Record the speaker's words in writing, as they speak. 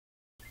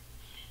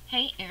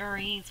Hey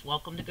Aries,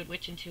 welcome to Good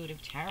Witch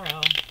Intuitive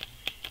Tarot.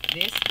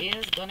 This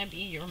is going to be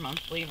your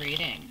monthly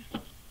reading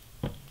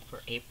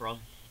for April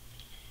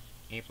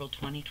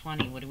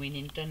 2020. What do we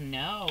need to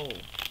know?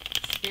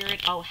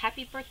 Spirit, oh,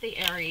 happy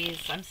birthday Aries.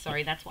 I'm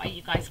sorry, that's why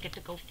you guys get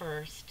to go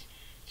first.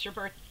 It's your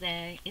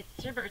birthday.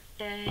 It's your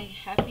birthday.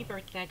 Happy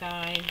birthday,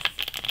 guys.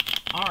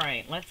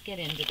 Alright, let's get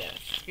into this.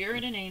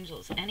 Spirit and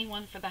angels,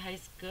 anyone for the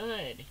highest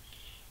good.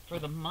 For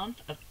the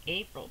month of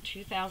April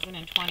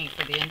 2020,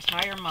 for the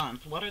entire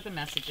month, what are the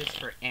messages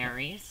for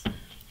Aries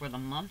for the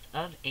month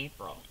of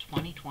April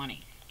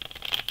 2020?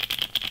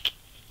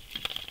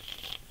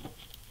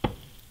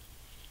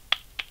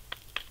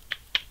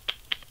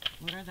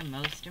 What are the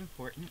most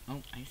important,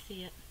 oh, I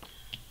see it.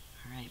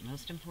 All right,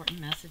 most important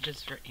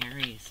messages for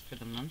Aries for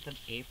the month of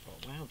April.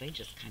 Wow, they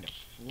just kind of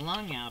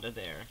flung out of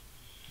there.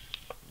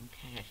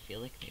 Okay, I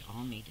feel like they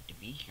all needed to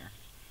be here.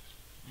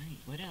 All right,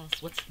 what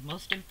else? What's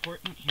most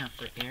important here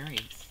for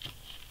Aries?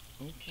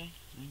 Okay,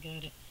 I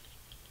got it.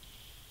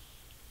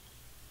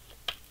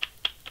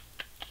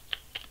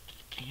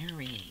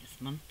 Aries,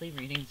 monthly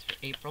readings for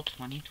April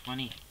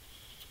 2020.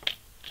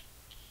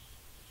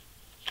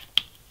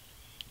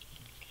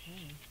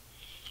 Okay.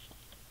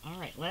 All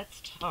right,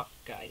 let's talk,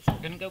 guys. We're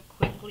going to go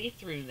quickly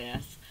through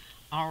this.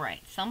 All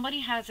right, somebody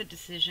has a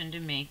decision to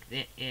make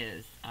that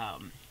is...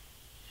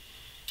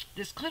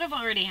 this could have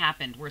already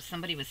happened where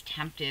somebody was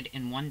tempted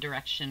in one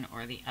direction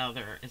or the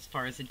other as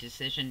far as a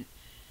decision.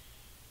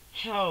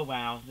 Oh,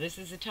 wow. This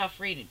is a tough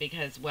reading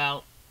because,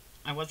 well,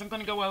 I wasn't going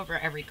to go over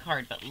every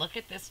card, but look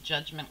at this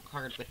Judgment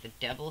card with the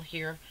devil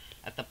here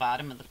at the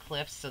bottom of the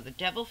cliff. So the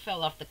devil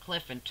fell off the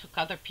cliff and took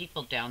other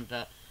people down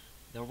the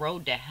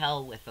road to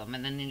hell with them.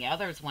 And then the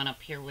others went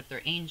up here with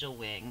their angel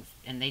wings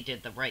and they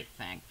did the right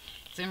thing.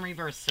 It's in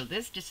reverse. So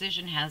this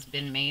decision has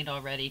been made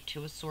already.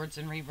 Two of Swords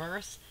in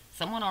reverse.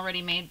 Someone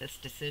already made this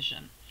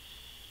decision.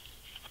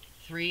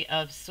 Three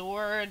of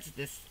Swords.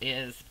 This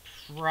is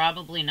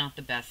probably not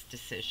the best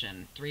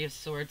decision. Three of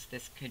Swords.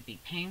 This could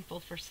be painful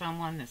for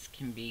someone. This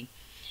can be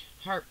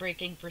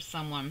heartbreaking for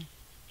someone.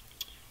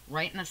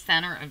 Right in the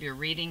center of your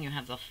reading, you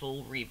have the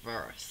Fool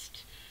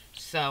reversed.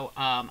 So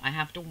I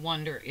have to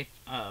wonder if,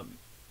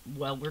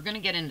 well, we're going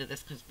to get into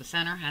this because the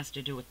center has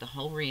to do with the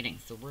whole reading.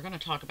 So we're going to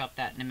talk about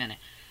that in a minute.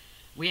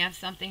 We have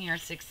something here,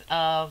 Six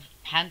of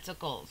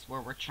Pentacles, where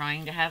we're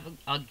trying to have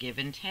a give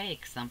and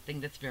take,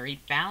 something that's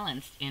very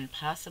balanced in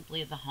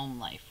possibly the home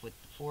life. With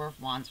the Four of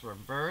Wands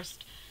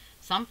reversed,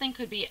 something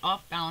could be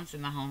off balance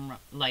in the home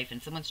life,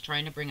 and someone's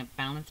trying to bring a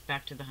balance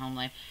back to the home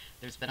life.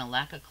 There's been a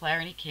lack of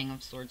clarity, King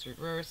of Swords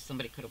reversed,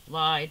 somebody could have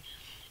lied.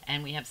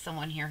 And we have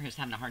someone here who's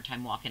having a hard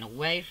time walking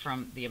away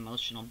from the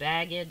emotional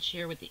baggage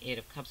here with the Eight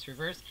of Cups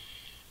reversed.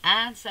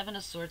 And Seven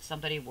of Swords,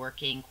 somebody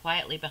working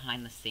quietly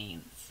behind the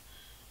scenes.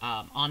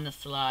 On the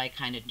sly,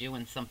 kind of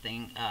doing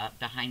something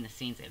behind the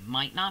scenes. It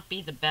might not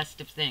be the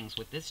best of things.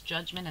 With this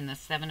Judgment and this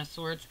Seven of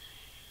Swords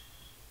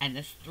and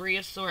this Three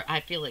of Swords, I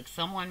feel like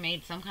someone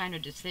made some kind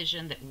of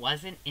decision that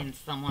wasn't in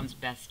someone's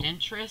best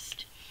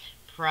interest.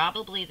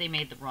 Probably they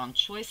made the wrong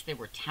choice. They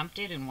were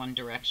tempted in one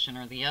direction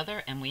or the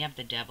other. And we have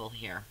the Devil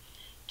here.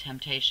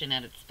 Temptation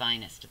at its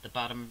finest at the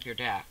bottom of your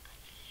deck.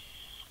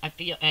 I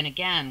feel, and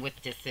again,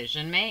 with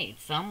decision made.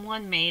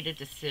 Someone made a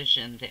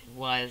decision that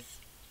was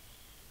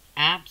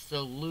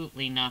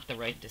absolutely not the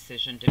right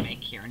decision to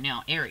make here.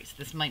 Now, Aries,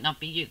 this might not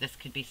be you. This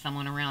could be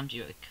someone around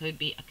you. It could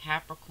be a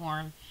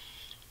Capricorn.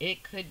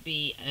 It could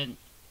be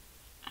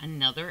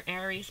another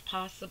Aries,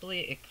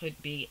 possibly. It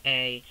could be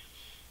a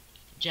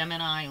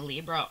Gemini,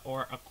 Libra,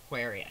 or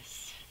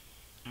Aquarius.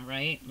 All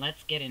right,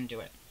 let's get into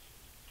it.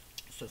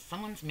 So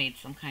someone's made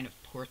some kind of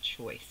poor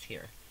choice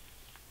here.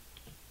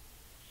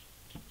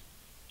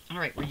 All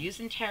right, we're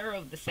using Tarot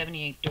of the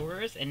 78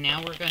 Doors, and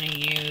now we're going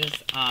to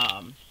use...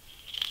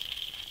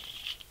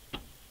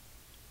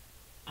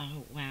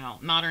 oh, wow.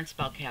 Modern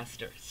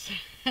Spellcasters.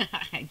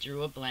 I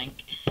drew a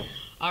blank.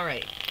 All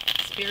right.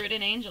 Spirit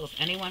and angels.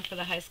 Anyone for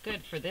the highest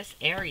good for this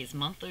Aries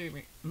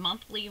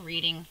monthly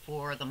reading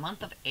for the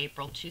month of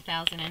April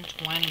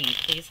 2020.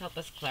 Please help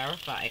us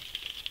clarify.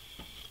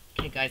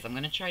 Okay, guys, I'm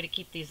going to try to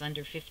keep these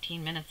under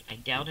 15 minutes. I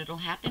doubt it'll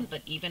happen,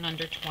 but even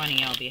under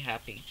 20, I'll be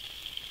happy.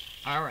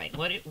 All right.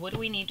 What do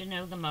we need to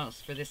know the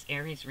most for this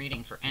Aries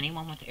reading? For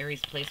anyone with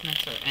Aries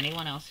placements or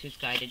anyone else who's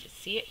guided to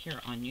see it here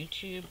on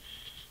YouTube,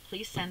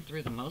 please send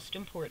through the most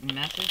important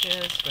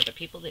messages for the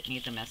people that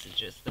need the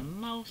messages the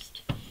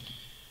most.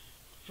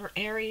 For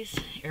Aries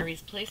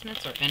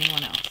placements, or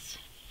anyone else.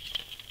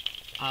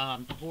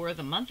 For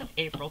the month of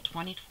April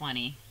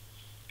 2020,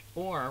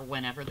 or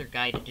whenever they're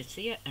guided to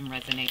see it and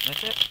resonate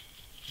with it,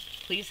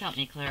 please help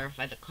me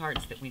clarify the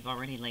cards that we've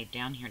already laid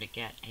down here to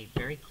get a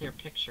very clear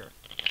picture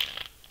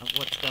of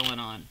what's going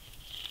on.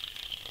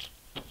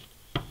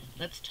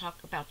 Let's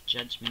talk about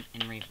Judgment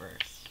in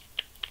reverse.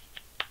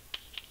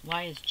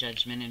 Why is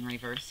Judgment in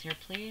reverse here,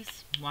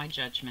 please? Why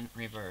Judgment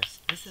reverse?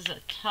 This is a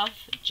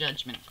tough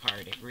Judgment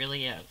card. It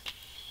really is.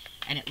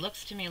 And it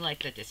looks to me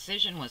like the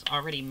decision was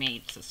already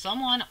made. So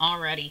someone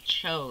already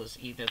chose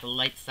either the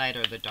light side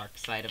or the dark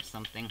side of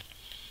something.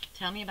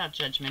 Tell me about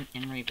Judgment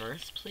in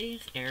reverse,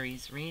 please.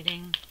 Aries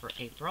reading for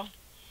April.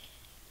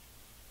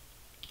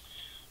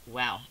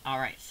 Wow. All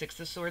right.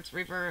 Six of Swords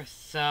reverse.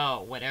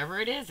 So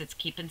whatever it is, it's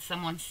keeping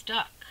someone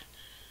stuck.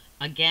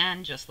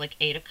 Again, just like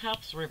Eight of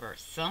Cups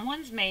reverse.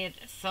 Someone's made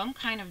some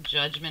kind of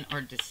judgment or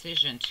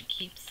decision to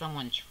keep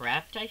someone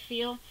trapped, I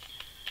feel.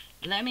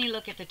 Let me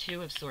look at the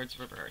Two of Swords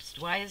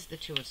reversed. Why is the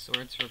Two of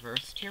Swords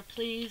reversed here,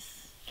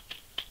 please?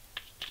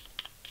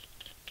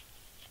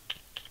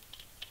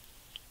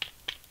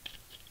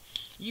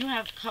 You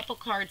have a couple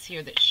cards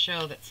here that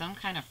show that some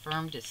kind of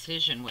firm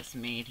decision was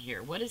made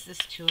here. What is this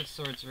Two of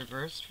Swords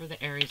reversed for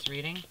the Aries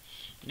reading?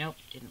 Nope,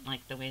 didn't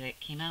like the way that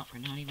came out. We're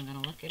not even going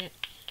to look at it.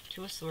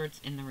 Two of Swords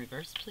in the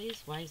reverse,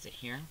 please. Why is it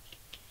here?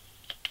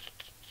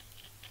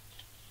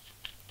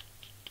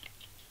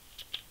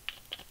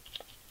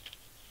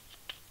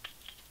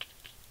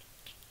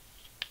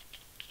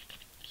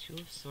 Two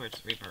of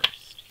Swords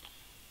reversed.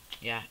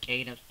 Yeah,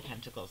 Eight of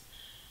Pentacles.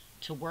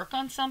 To work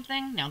on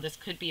something. Now this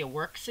could be a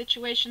work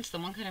situation.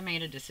 Someone could have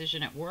made a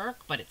decision at work,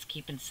 but it's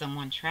keeping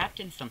someone trapped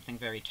in something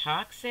very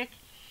toxic.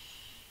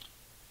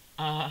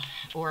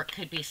 Or it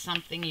could be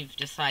something you've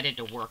decided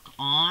to work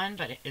on,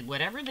 but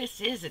whatever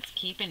this is, it's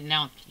keeping,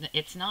 now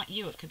it's not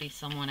you, it could be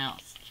someone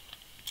else.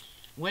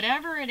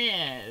 Whatever it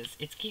is,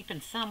 it's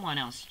keeping someone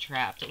else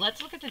trapped.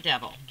 Let's look at the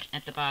Devil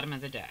at the bottom of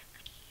the deck.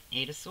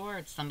 Eight of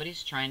Swords.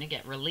 Somebody's trying to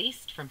get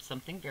released from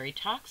something very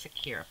toxic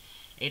here.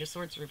 Eight of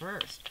Swords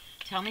reversed.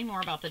 Tell me more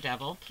about the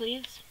Devil,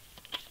 please.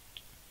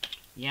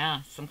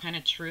 Yeah, some kind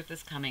of truth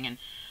is coming. And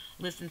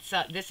listen,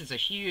 so this is a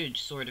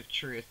huge sort of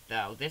truth,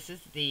 though. This is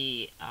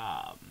the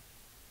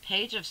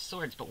Page of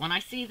Swords. But when I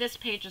see this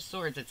Page of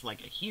Swords, it's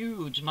like a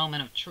huge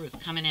moment of truth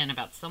coming in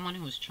about someone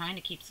who is trying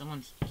to keep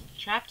someone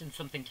trapped in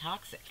something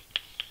toxic.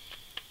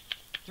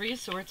 Three of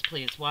Swords,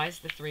 please. Why is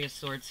the Three of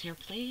Swords here,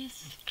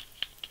 please?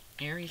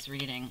 Aries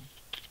reading.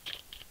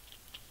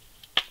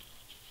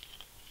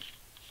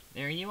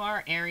 There you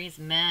are, Aries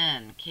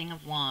men. King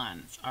of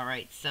Wands. All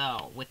right,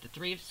 so with the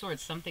Three of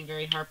Swords, something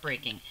very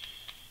heartbreaking.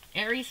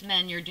 Aries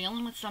men, you're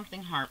dealing with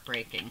something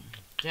heartbreaking.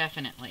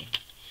 Definitely.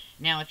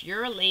 Now, if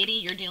you're a lady,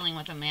 you're dealing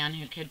with a man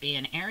who could be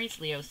an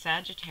Aries, Leo,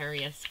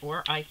 Sagittarius,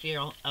 or I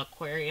feel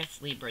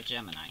Aquarius, Libra,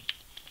 Gemini.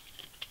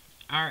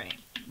 All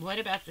right. What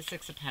about the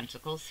Six of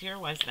Pentacles here?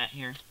 Why is that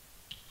here?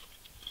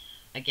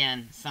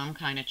 Again, some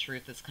kind of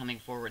truth is coming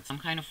forward. Some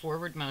kind of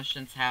forward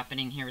motion's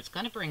happening here. It's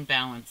going to bring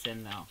balance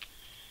in, though.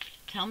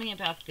 Tell me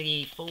about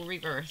the full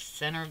reverse,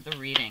 center of the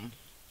reading.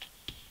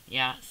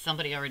 Yeah,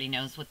 somebody already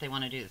knows what they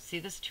want to do. See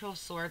this Two of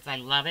Swords? I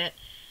love it.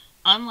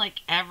 Unlike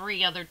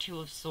every other Two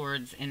of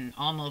Swords in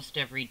almost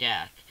every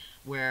deck,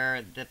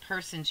 where the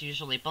person's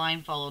usually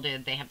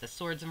blindfolded, they have the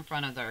swords in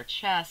front of their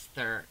chest,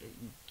 they're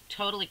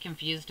totally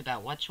confused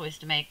about what choice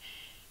to make.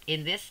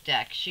 In this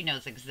deck, she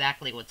knows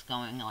exactly what's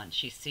going on.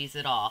 She sees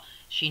it all.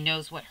 She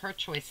knows what her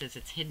choice is.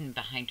 It's hidden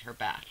behind her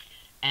back,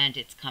 and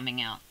it's coming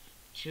out.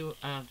 Two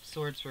of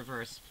Swords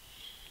reversed.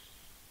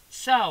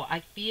 So,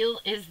 I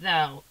feel as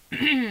though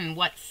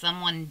what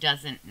someone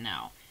doesn't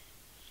know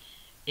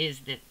is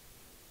that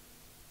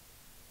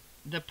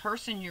the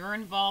person you're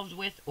involved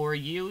with, or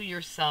you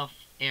yourself,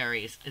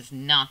 Aries, is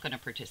not going to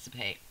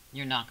participate.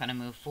 You're not going to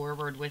move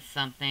forward with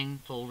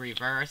something, full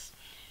reverse,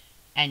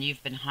 and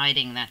you've been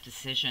hiding that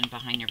decision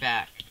behind your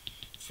back.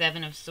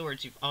 Seven of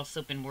Swords, you've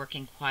also been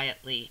working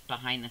quietly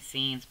behind the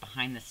scenes,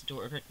 behind this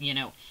door. You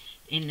know,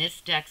 in this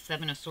deck,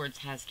 Seven of Swords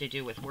has to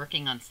do with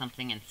working on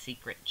something in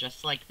secret,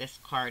 just like this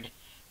card.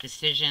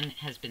 Decision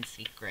has been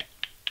secret.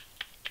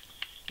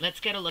 Let's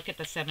get a look at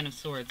the Seven of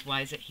Swords.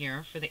 Why is it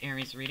here for the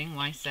Aries reading?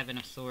 Why Seven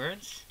of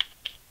Swords?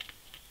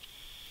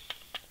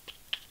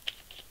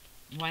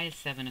 Why is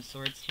Seven of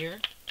Swords here?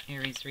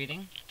 Aries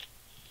reading.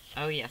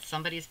 Oh yes,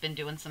 somebody's been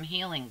doing some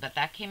healing, but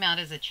that came out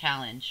as a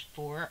challenge.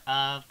 Four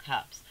of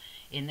Cups.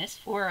 In this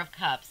Four of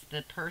Cups,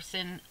 the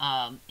person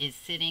is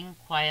sitting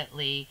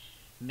quietly,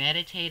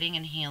 meditating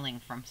and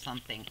healing from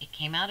something. It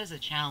came out as a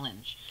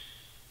challenge.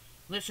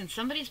 Listen,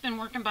 somebody's been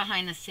working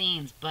behind the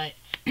scenes, but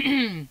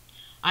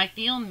I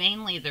feel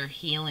mainly they're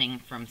healing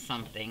from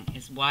something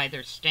is why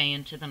they're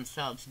staying to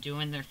themselves,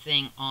 doing their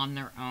thing on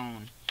their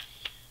own.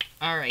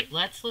 All right,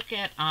 let's look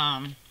at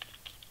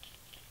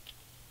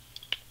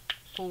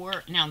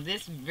now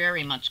this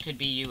very much could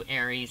be you,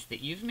 Aries, that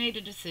you've made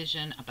a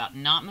decision about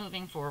not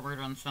moving forward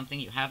on something.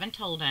 You haven't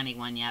told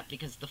anyone yet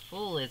because the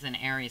Fool is an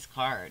Aries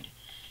card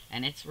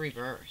and it's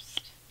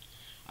reversed.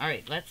 All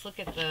right, let's look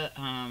at the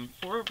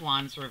Four of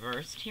Wands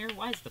reversed here.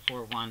 Why is the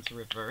Four of Wands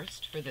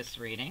reversed for this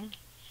reading?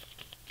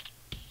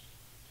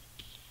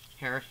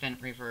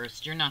 Hierophant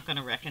reversed. You're not going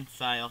to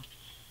reconcile.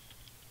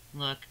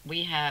 Look,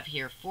 we have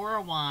here Four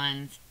of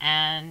Wands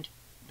and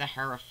the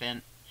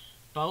Hierophant,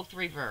 both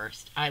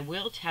reversed. I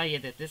will tell you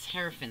that this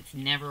Hierophant's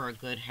never a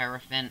good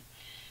Hierophant.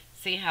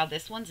 See how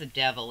this one's a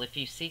devil. If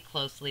you see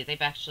closely, they've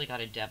actually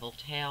got a devil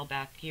tail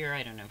back here.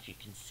 I don't know if you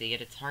can see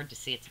it. It's hard to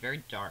see. It's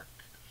very dark.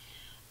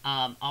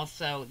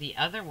 Also, the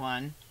other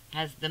one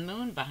has the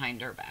moon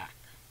behind her back.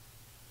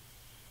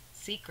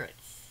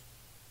 Secrets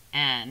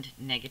and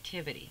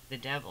negativity, the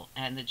devil,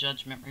 and the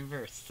Judgment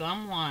reverse.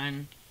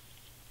 Someone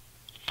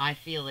I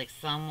feel like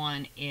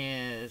someone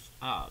is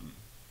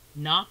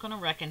not going to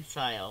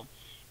reconcile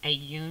a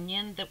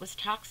union that was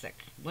toxic.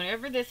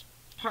 Whatever this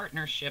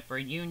partnership or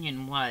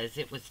union was,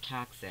 it was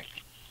toxic.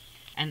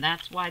 And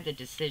that's why the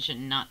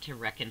decision not to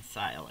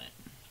reconcile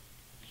it.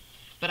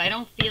 But I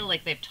don't feel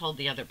like they've told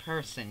the other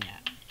person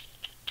yet.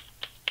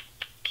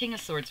 King of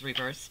Swords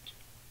reversed.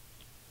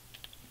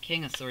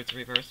 King of Swords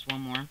reversed.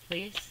 One more,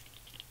 please.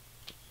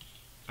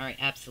 All right,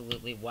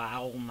 absolutely.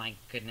 Wow, my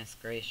goodness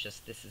gracious,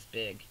 this is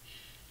big.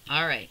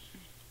 All right,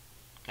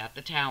 got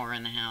the Tower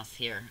in the house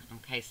here.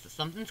 Okay, so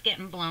something's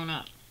getting blown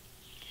up.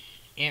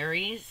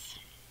 Aries,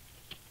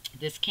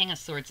 this King of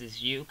Swords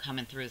is you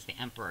coming through as the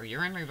Emperor.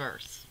 You're in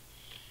reverse.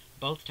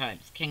 Both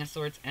times, King of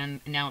Swords.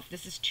 And now if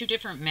this is two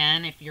different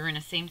men, if you're in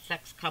a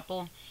same-sex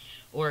couple,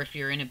 or if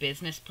you're in a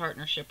business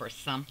partnership or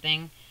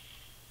something,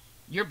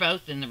 you're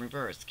both in the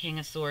reverse. King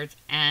of Swords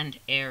and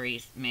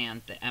Aries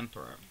man, the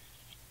Emperor.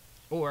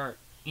 Or,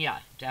 yeah,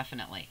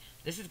 definitely.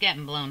 This is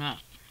getting blown up.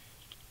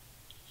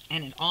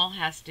 And it all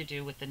has to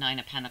do with the Nine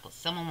of Pentacles.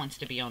 Someone wants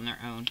to be on their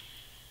own.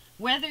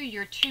 Whether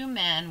you're two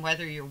men,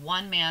 whether you're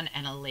one man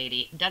and a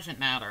lady, doesn't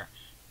matter.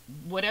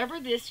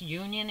 Whatever this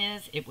union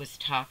is, it was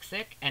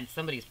toxic and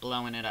somebody's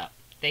blowing it up.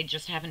 They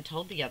just haven't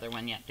told the other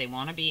one yet. They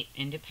want to be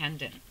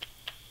independent.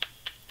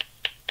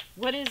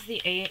 What is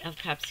the Eight of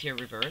Cups here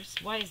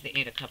reversed? Why is the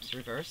Eight of Cups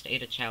reversed?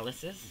 Eight of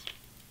Chalices.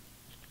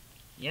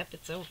 Yep,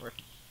 it's over.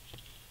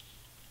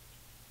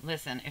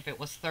 Listen, if it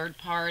was third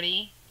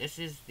party, this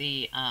is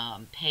the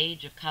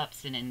Page of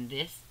Cups, and in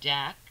this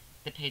deck,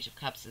 the Page of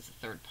Cups is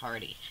a third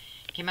party.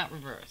 It came out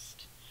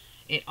reversed.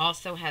 It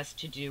also has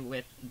to do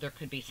with, there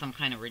could be some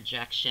kind of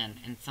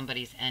rejection, and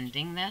somebody's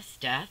ending this,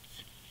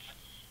 death,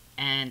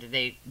 and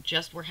they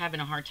just were having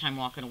a hard time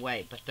walking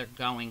away, but they're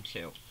going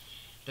to.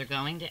 They're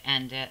going to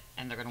end it,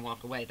 and they're going to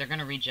walk away. They're going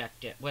to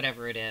reject it,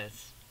 whatever it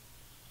is.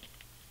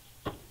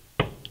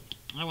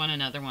 I want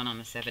another one on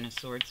the Seven of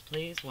Swords,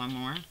 please. One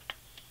more.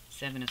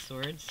 Seven of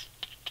Swords.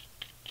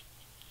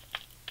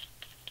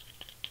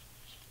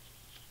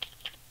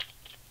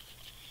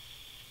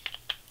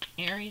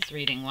 Aries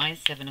reading. Why is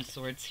Seven of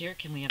Swords here?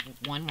 Can we have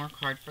one more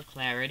card for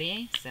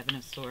clarity? Seven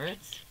of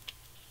Swords.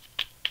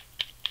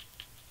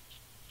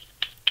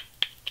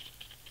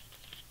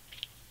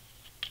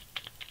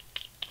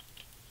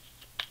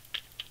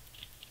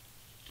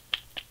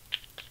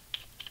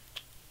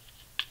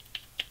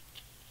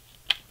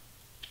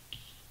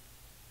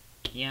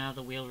 Yeah,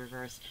 the wheel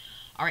reversed.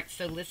 All right,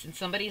 so listen,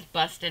 somebody's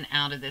busting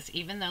out of this.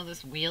 Even though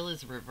this wheel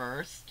is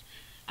reversed,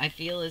 I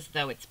feel as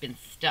though it's been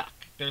stuck.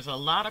 There's a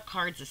lot of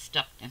cards of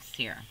stuckness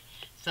here.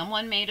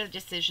 Someone made a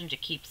decision to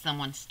keep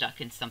someone stuck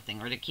in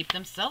something, or to keep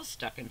themselves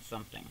stuck in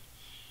something.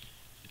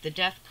 The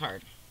Death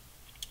card,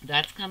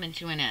 that's coming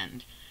to an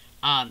end.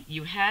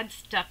 You had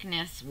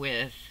stuckness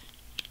with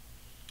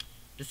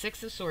the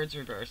Six of Swords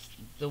reversed,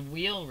 the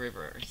wheel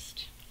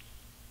reversed,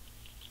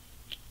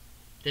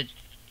 the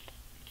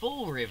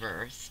Fool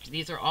reversed.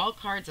 These are all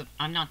cards of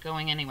I'm not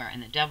going anywhere,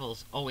 and the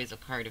Devil's always a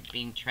card of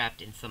being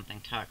trapped in something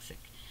toxic.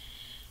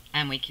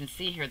 And we can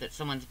see here that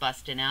someone's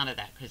busting out of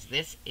that, because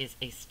this is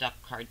a stuck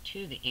card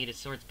too, the Eight of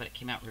Swords, but it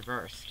came out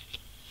reversed.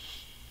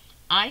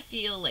 I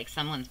feel like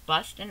someone's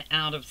busting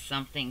out of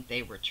something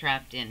they were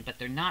trapped in, but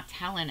they're not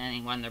telling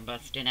anyone they're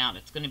busting out.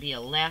 It's going to be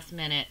a last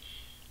minute,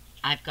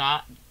 I've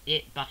got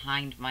it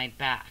behind my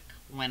back.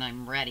 When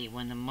I'm ready,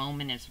 when the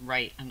moment is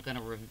right, I'm going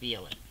to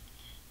reveal it.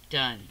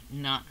 Done.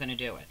 Not going to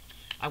do it.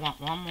 I want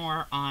one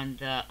more on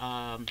the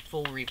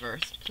Fool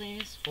reversed,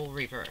 please. Fool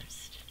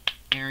reversed.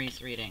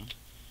 Aries reading.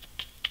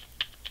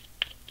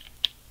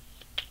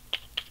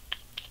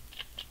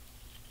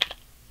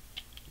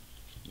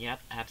 Yep,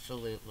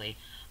 absolutely.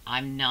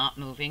 I'm not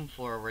moving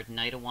forward.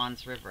 Knight of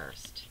Wands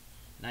reversed.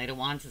 Knight of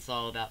Wands is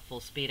all about full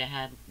speed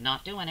ahead.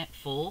 Not doing it.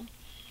 Fool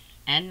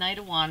and Knight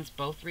of Wands,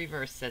 both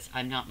reversed, says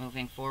I'm not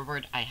moving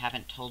forward. I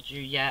haven't told you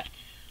yet,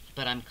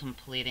 but I'm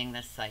completing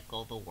this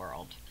cycle, the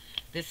world.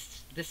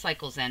 This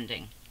cycle's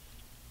ending,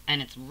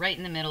 and it's right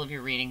in the middle of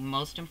your reading,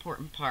 most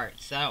important part.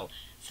 So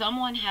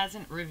someone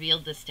hasn't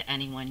revealed this to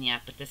anyone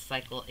yet, but this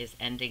cycle is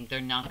ending. They're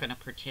not going to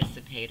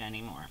participate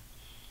anymore.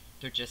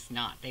 They're just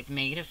not. They've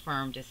made a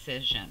firm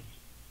decision.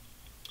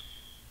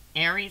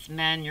 Aries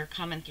men, you're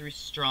coming through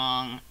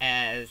strong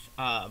as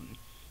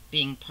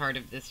being part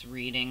of this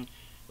reading.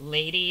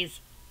 Ladies,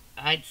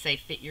 I'd say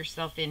fit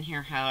yourself in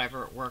here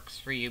however it works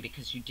for you,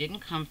 because you didn't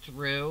come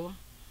through,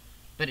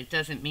 but it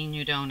doesn't mean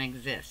you don't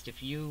exist.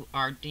 If you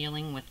are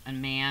dealing with a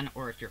man,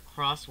 or if you're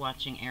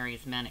cross-watching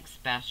Aries men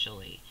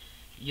especially,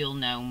 you'll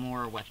know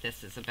more what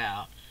this is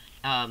about.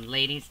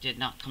 Ladies did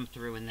not come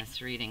through in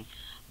this reading,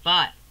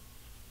 but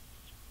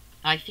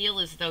I feel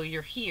as though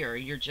you're here,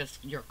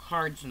 your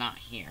card's not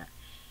here.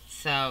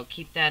 So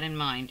keep that in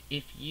mind.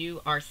 If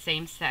you are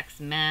same-sex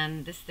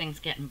men, this thing's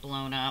getting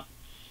blown up.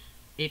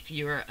 If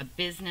you're a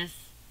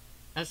business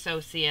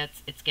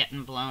associates, it's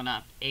getting blown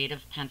up. Eight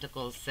of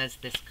Pentacles says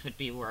this could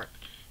be work.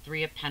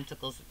 Three of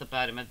Pentacles at the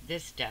bottom of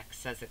this deck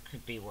says it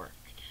could be work.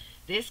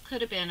 This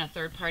could have been a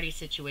third-party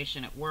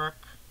situation at work.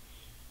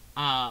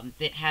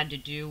 that had to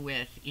do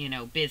with, you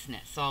know,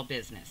 business, all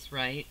business,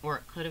 right? Or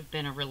it could have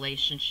been a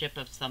relationship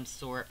of some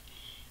sort.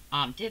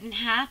 Didn't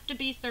have to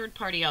be third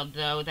party,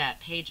 although that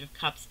Page of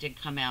Cups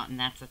did come out and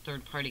that's a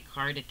third party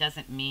card. It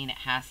doesn't mean it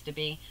has to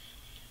be.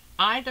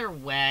 Either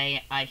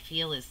way, I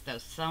feel as though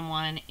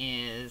someone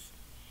is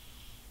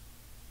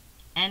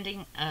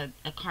ending a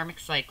karmic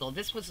cycle.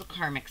 This was a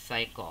karmic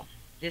cycle.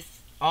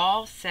 This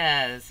all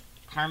says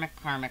karmic,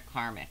 karmic,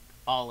 karmic.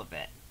 All of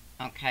it.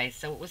 Okay,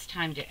 so it was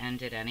time to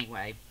end it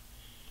anyway.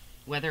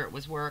 Whether it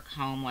was work,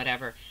 home,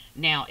 whatever.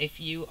 Now, if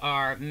you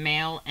are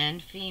male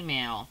and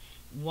female,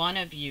 one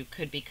of you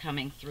could be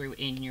coming through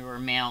in your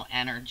male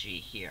energy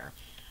here.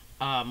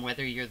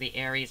 Whether you're the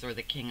Aries or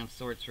the King of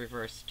Swords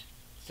reversed.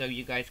 So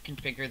you guys can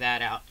figure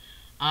that out.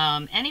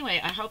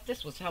 Anyway, I hope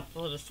this was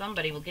helpful to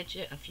somebody. We'll get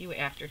you a few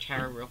after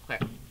tarot real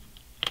quick.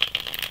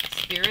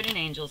 Spirit and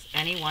angels,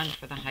 anyone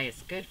for the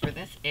highest good for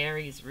this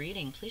Aries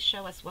reading, please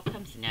show us what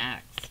comes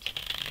next.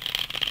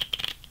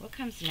 What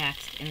comes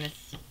next in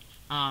this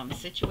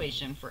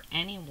situation for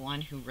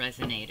anyone who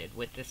resonated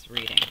with this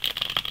reading?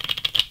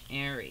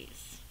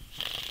 Aries.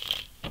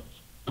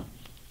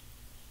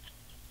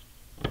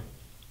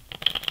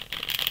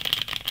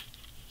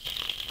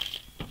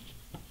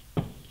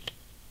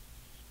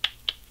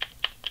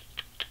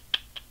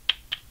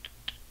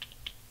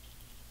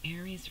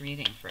 Aries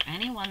reading for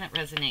anyone that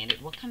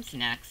resonated. What comes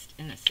next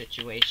in this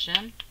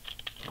situation?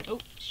 Oh,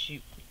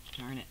 shoot.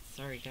 Darn it.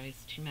 Sorry,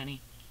 guys. Too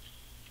many.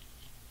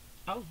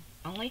 Oh,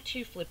 only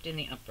 2 flipped in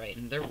the upright,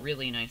 and they're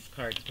really nice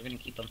cards. We're going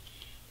to keep them.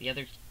 The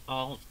others,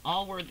 all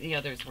were, the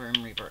others were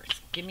in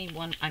reverse. Give me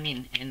one, I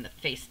mean, in the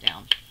face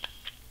down.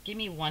 Give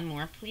me one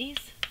more,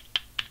 please.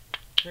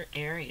 For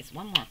Aries.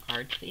 One more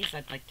card, please.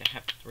 I'd like to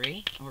have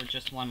 3, or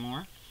just one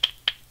more.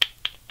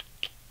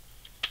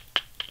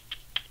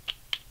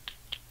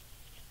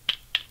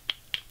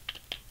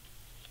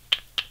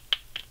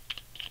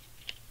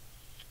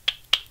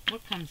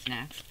 What comes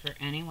next for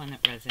anyone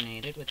that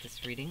resonated with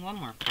this reading? One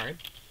more card.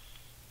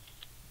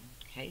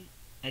 Okay.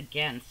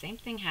 Again, same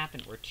thing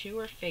happened where 2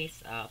 are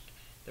face up,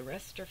 the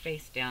rest are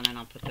face down, and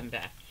I'll put them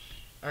back.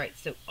 Alright,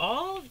 so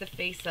all of the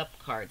face up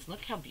cards,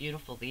 look how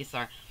beautiful these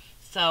are.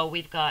 So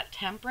we've got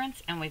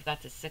Temperance and we've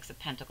got the 6 of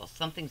Pentacles.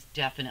 Something's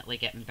definitely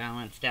getting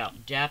balanced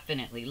out.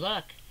 Definitely.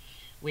 Look,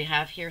 we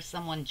have here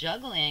someone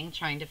juggling,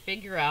 trying to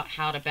figure out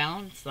how to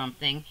balance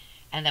something,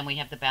 and then we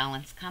have the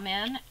balance come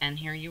in, and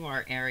here you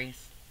are,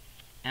 Aries.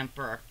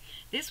 Emperor.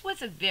 This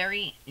was a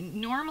very,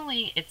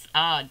 normally it's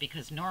odd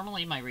because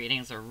normally my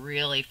readings are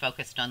really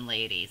focused on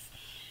ladies,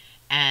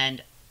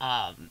 and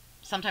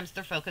sometimes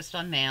they're focused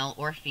on male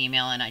or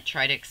female, and I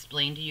try to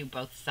explain to you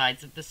both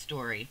sides of the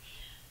story.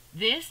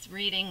 This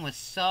reading was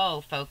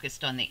so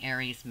focused on the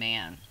Aries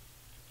man.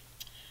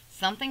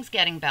 Something's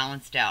getting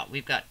balanced out.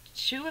 We've got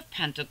 2 of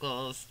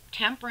Pentacles,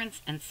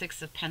 Temperance, and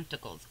 6 of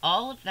Pentacles.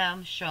 All of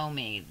them show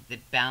me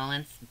that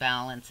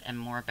balance, and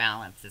more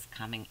balance is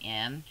coming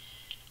in.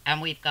 And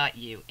we've got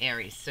you,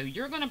 Aries. So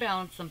you're going to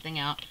balance something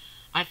out.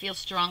 I feel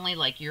strongly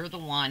like you're the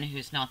one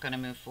who's not going to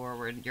move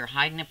forward. You're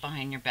hiding it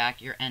behind your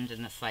back. You're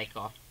ending the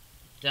cycle.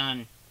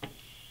 Done.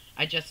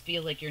 I just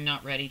feel like you're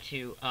not ready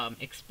to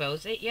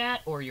expose it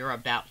yet, or you're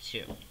about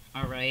to.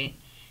 All right?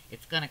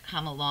 It's going to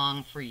come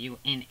along for you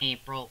in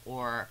April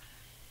or,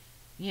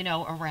 you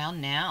know,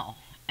 around now.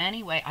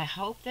 Anyway, I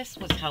hope this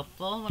was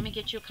helpful. Let me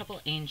get you a couple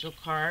angel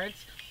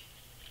cards.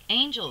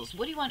 Angels,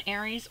 what do you want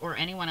Aries or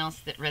anyone else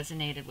that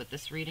resonated with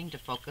this reading to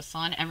focus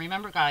on? And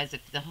remember, guys,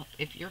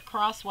 if you're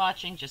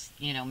cross-watching, just,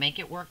 you know, make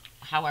it work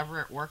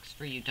however it works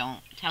for you. Don't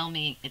tell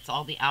me it's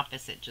all the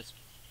opposite. Just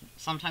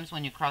sometimes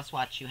when you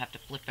cross-watch, you have to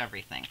flip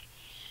everything.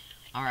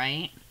 All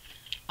right?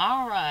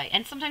 All right.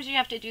 And sometimes you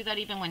have to do that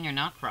even when you're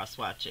not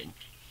cross-watching.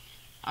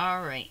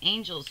 All right.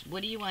 Angels,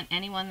 what do you want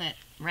anyone that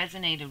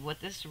resonated with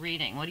this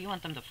reading? What do you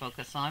want them to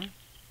focus on?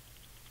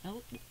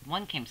 Oh,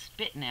 one came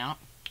spitting out.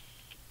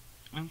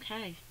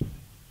 Okay.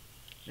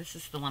 This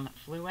is the one that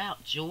flew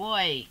out.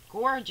 Joy.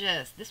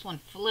 Gorgeous. This one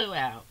flew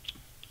out.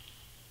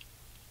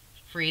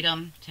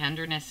 Freedom,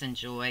 tenderness, and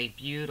joy.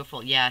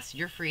 Beautiful. Yes,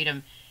 your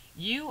freedom.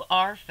 You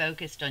are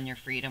focused on your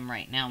freedom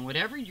right now.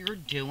 Whatever you're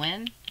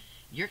doing,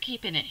 you're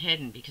keeping it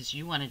hidden because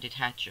you want to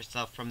detach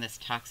yourself from this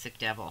toxic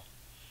devil.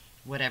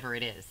 Whatever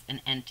it is. An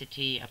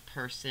entity, a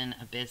person,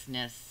 a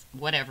business,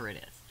 whatever it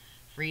is.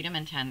 Freedom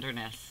and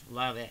tenderness.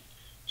 Love it.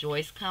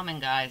 Joy's coming,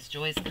 guys.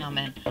 Joy's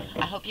coming.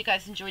 I hope you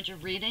guys enjoyed your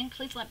reading.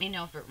 Please let me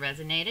know if it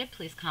resonated.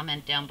 Please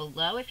comment down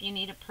below. If you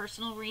need a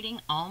personal reading,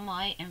 all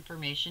my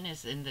information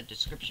is in the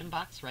description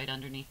box right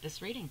underneath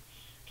this reading.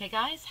 Okay,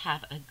 guys?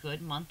 Have a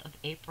good month of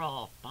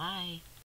April. Bye.